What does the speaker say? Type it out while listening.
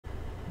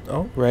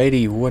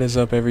Alrighty, what is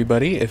up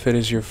everybody? If it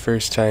is your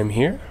first time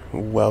here,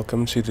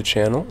 welcome to the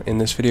channel. In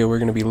this video we're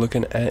going to be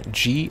looking at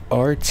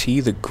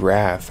GRT The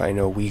Graph. I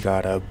know we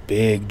got a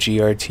big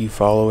GRT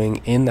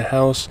following in the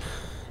house,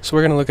 so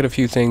we're going to look at a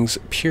few things.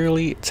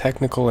 Purely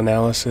technical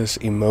analysis,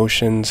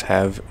 emotions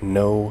have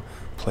no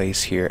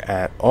place here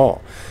at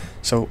all.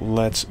 So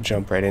let's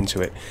jump right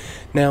into it.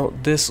 Now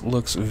this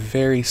looks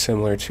very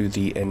similar to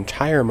the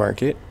entire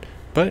market,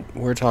 but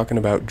we're talking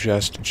about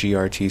just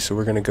GRT, so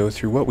we're going to go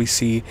through what we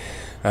see,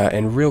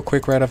 and real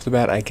quick right off the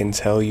bat I can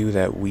tell you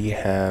that we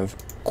have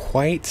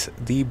quite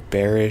the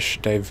bearish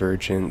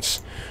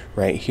divergence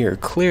right here.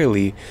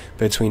 Clearly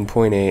between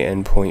point A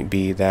and point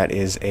B, that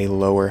is a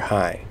lower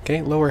high.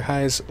 Okay, lower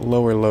highs,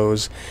 lower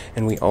lows,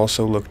 and we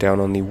also look down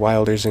on the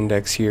Wilder's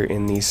index here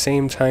in the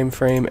same time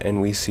frame,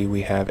 and we see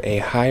we have a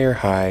higher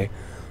high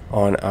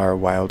on our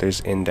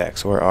Wilder's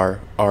index, or our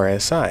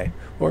RSI,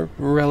 or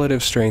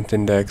relative strength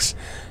index,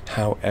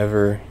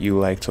 however you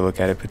like to look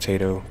at it,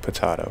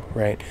 potato,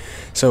 right?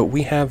 So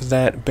we have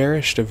that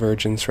bearish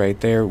divergence right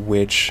there,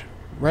 which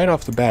right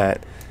off the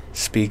bat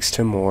speaks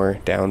to more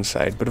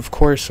downside. But of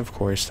course,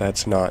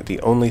 that's not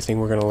the only thing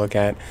we're going to look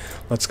at.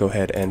 Let's go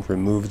ahead and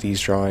remove these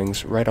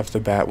drawings. Right off the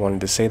bat, wanted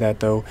to say that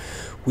though,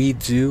 we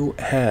do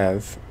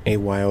have a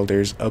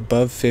Wilder's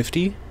above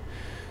 50,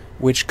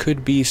 which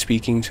could be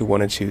speaking to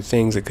one of two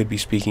things. It could be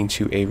speaking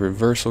to a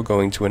reversal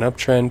going to an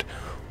uptrend,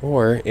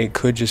 or it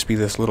could just be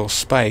this little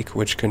spike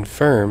which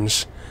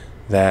confirms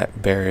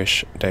that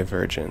bearish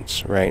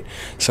divergence, right?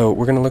 So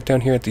we're going to look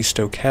down here at the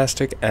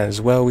stochastic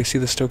as well. We see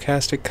the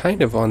stochastic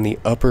kind of on the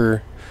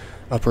upper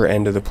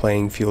end of the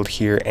playing field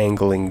here,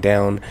 angling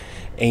down.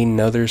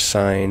 Another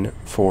sign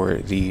for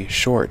the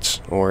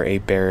shorts, or a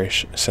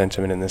bearish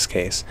sentiment in this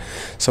case.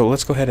 So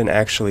let's go ahead and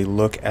actually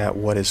look at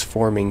what is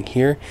forming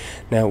here.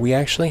 Now we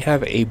actually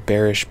have a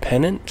bearish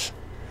pennant,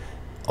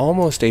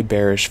 almost a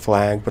bearish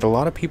flag, but a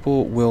lot of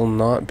people will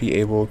not be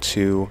able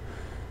to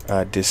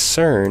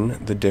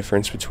discern the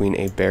difference between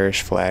a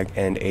bearish flag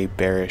and a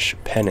bearish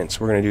pennant.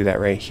 So we're going to do that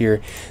right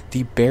here.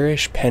 The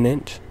bearish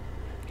pennant,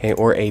 okay,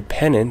 or a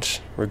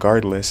pennant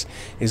regardless,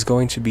 is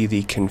going to be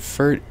the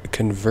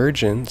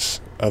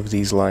convergence of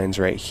these lines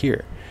right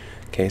here.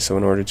 Okay, so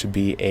in order to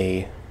be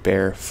a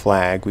bear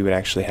flag, we would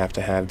actually have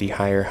to have the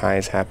higher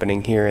highs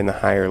happening here and the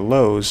higher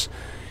lows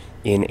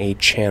in a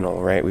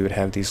channel, right? We would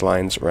have these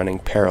lines running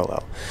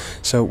parallel.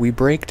 So we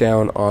break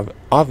down,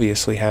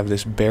 obviously have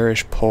this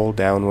bearish pull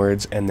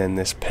downwards and then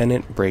this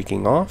pennant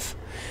breaking off,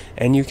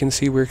 and you can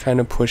see we're kind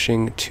of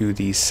pushing to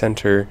the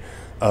center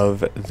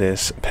of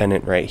this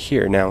pennant right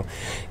here. Now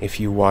if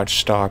you watch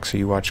stocks or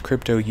you watch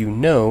crypto, you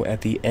know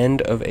at the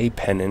end of a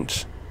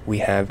pennant we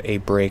have a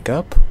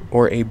breakup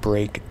or a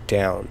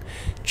breakdown.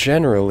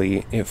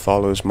 Generally it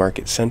follows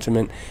market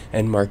sentiment,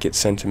 and market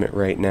sentiment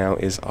right now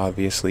is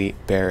obviously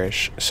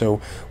bearish.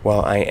 So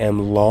while I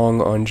am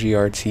long on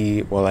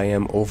GRT, while I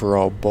am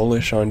overall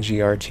bullish on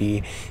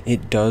GRT,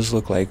 it does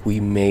look like we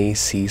may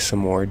see some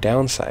more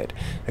downside.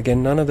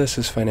 Again, none of this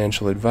is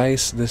financial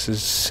advice. This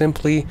is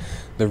simply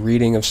the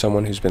reading of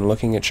someone who's been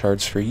looking at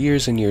charts for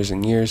years and years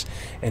and years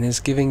and is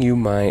giving you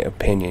my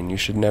opinion. You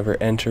should never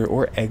enter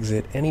or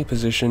exit any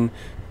position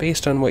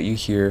based on what you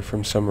hear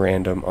from some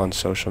random on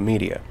social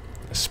media,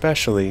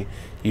 especially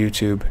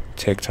YouTube,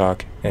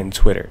 TikTok, and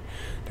Twitter.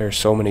 There are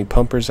so many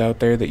pumpers out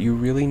there that you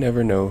really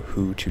never know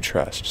who to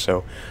trust.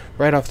 So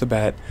right off the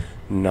bat,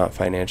 not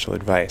financial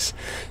advice.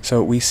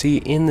 So we see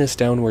in this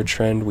downward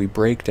trend, we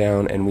break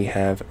down and we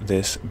have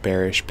this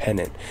bearish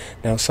pennant.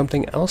 Now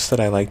something else that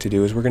I like to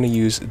do is we're going to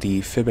use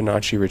the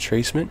Fibonacci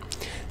retracement.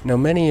 Now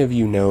many of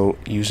you know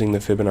using the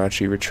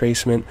Fibonacci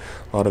retracement,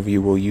 a lot of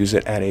you will use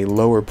it at a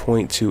lower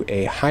point to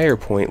a higher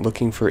point,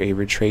 looking for a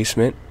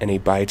retracement and a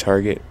buy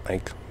target,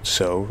 like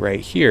so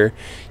right here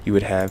you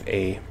would have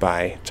a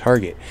buy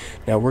target.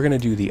 Now we're going to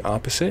do the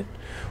opposite.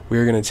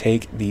 We're going to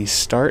take the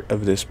start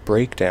of this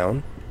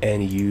breakdown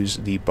and use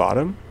the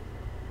bottom.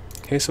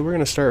 Okay, so we're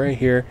going to start right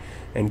here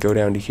and go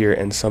down to here,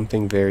 and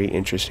something very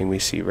interesting we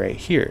see right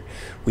here.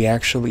 We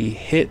actually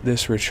hit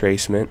this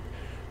retracement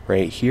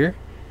right here,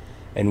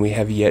 and we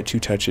have yet to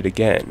touch it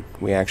again.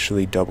 We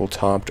actually double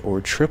topped,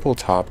 or triple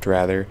topped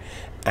rather,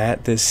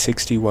 at this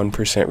 61%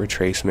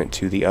 retracement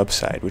to the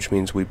upside, which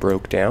means we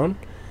broke down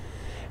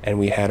and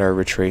we had our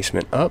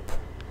retracement up,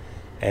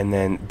 and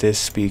then this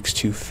speaks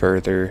to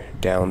further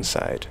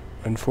downside,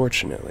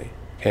 unfortunately.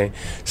 Okay,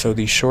 so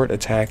the short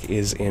attack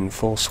is in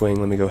full swing.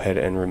 Let me go ahead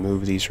and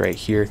remove these right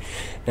here.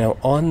 Now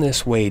on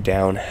this way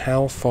down,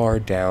 how far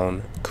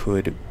down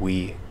could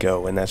we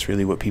go? And that's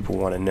really what people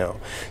want to know.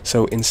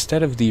 So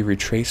instead of the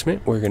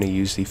retracement, we're going to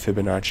use the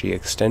Fibonacci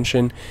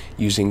extension,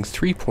 using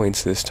 3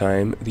 points this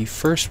time. The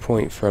first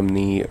point from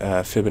the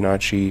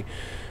Fibonacci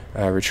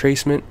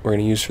retracement we're going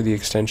to use for the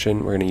extension.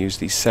 We're going to use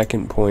the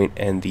second point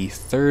and the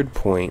third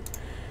point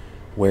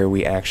where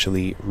we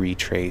actually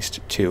retraced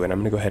to. And I'm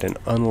going to go ahead and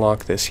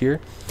unlock this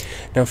here.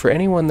 Now for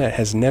anyone that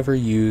has never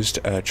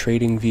used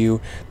TradingView,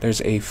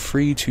 there's a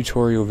free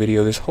tutorial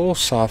video. This whole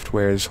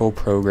software, this whole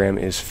program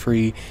is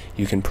free.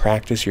 You can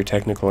practice your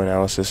technical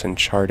analysis and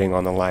charting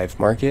on the live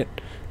market.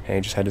 Okay, I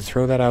just had to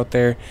throw that out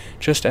there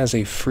just as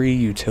a free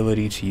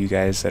utility to you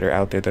guys that are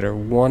out there that are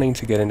wanting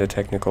to get into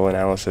technical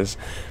analysis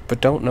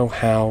but don't know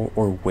how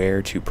or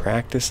where to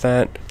practice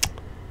that.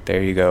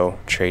 There you go,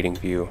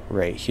 TradingView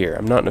right here.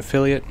 I'm not an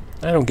affiliate.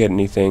 I don't get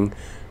anything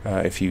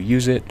if you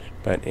use it,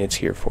 but it's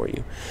here for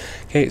you.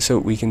 Okay, so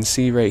we can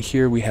see right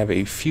here we have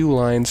a few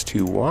lines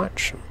to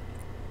watch.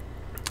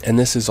 And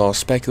this is all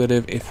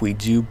speculative. If we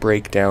do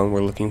break down,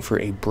 we're looking for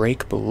a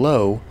break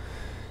below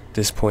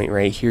this point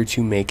right here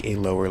to make a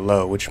lower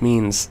low, which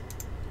means,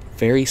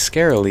 very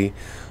scarily,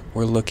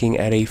 we're looking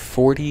at a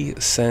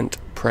 40-cent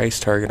price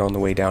target on the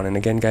way down. And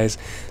again, guys,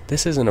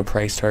 this isn't a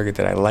price target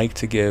that I like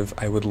to give.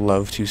 I would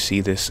love to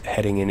see this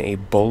heading in a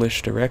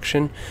bullish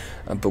direction,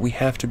 but we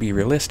have to be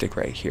realistic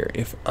right here.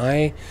 If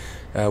I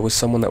was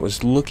someone that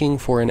was looking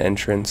for an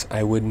entrance,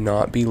 I would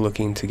not be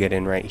looking to get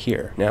in right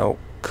here. Now,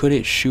 could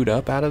it shoot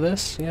up out of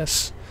this?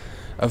 Yes.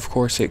 Of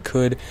course it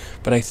could,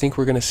 but I think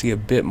we're going to see a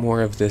bit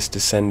more of this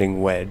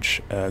descending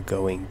wedge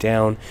going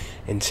down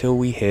until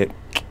we hit,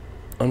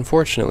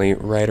 unfortunately,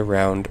 right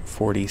around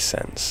 40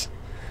 cents.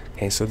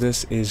 Okay, so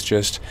this is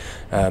just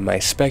my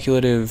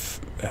speculative,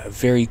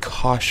 very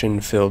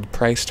caution-filled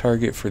price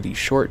target for the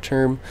short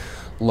term.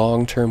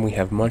 Long term, we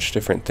have much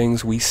different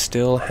things. We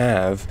still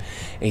have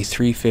a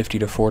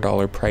 $3.50 to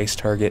 $4 price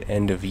target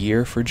end of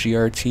year for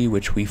GRT,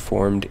 which we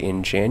formed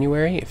in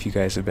January. If you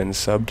guys have been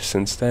subbed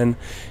since then,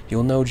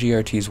 you'll know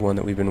GRT is one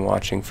that we've been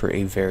watching for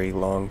a very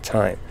long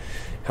time.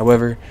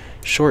 However,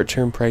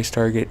 short-term price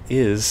target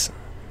is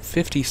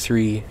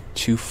 53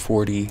 to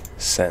 40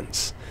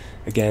 cents.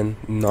 Again,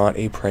 not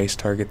a price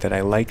target that I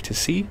like to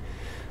see.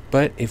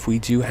 But if we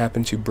do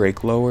happen to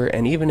break lower,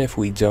 and even if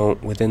we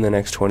don't, within the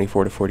next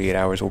 24 to 48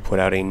 hours, we'll put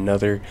out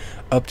another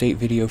update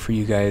video for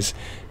you guys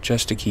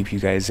just to keep you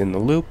guys in the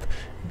loop,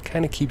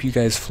 kind of keep you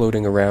guys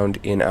floating around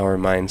in our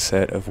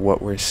mindset of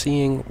what we're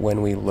seeing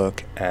when we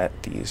look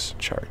at these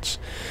charts.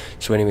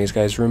 So anyways,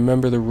 guys,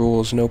 remember the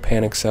rules: no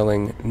panic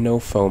selling, no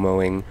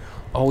FOMOing,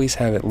 always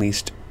have at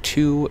least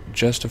two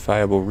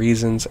justifiable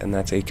reasons, and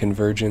that's a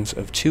convergence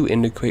of two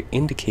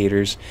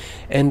indicators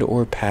and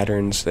or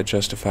patterns that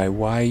justify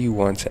why you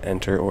want to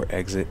enter or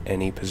exit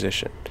any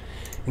position.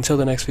 Until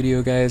the next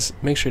video, guys,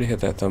 make sure to hit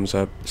that thumbs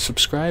up,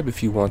 subscribe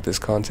if you want this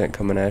content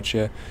coming at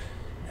you,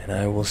 and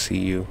I will see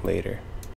you later.